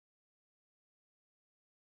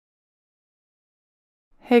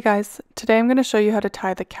Hey guys, today I'm going to show you how to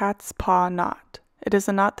tie the cat's paw knot. It is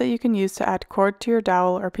a knot that you can use to add cord to your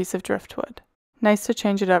dowel or piece of driftwood. Nice to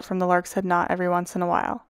change it up from the Lark's head knot every once in a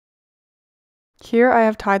while. Here I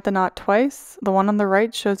have tied the knot twice. The one on the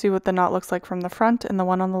right shows you what the knot looks like from the front, and the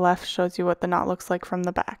one on the left shows you what the knot looks like from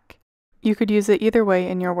the back. You could use it either way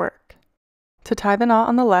in your work. To tie the knot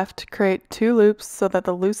on the left, create 2 loops so that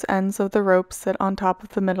the loose ends of the rope sit on top of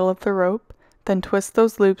the middle of the rope. Then twist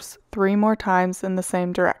those loops 3 more times in the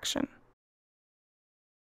same direction.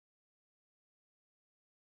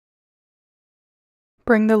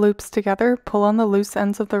 Bring the loops together, pull on the loose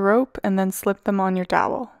ends of the rope, and then slip them on your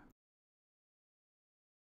dowel.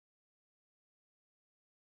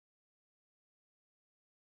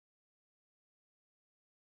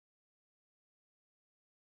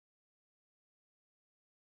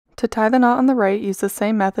 To tie the knot on the right, use the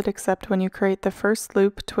same method except when you create the first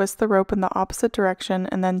loop, twist the rope in the opposite direction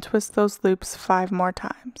and then twist those loops 5 more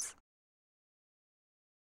times.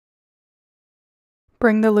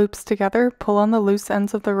 Bring the loops together, pull on the loose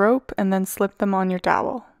ends of the rope, and then slip them on your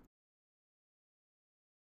dowel.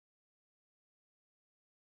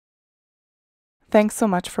 Thanks so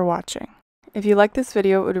much for watching. If you like this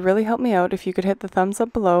video, it would really help me out if you could hit the thumbs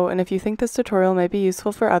up below, and if you think this tutorial may be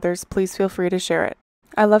useful for others, please feel free to share it.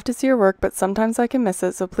 I love to see your work, but sometimes I can miss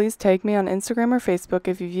it, so please tag me on Instagram or Facebook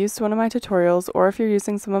if you've used one of my tutorials or if you're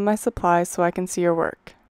using some of my supplies so I can see your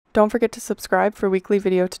work. Don't forget to subscribe for weekly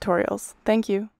video tutorials. Thank you!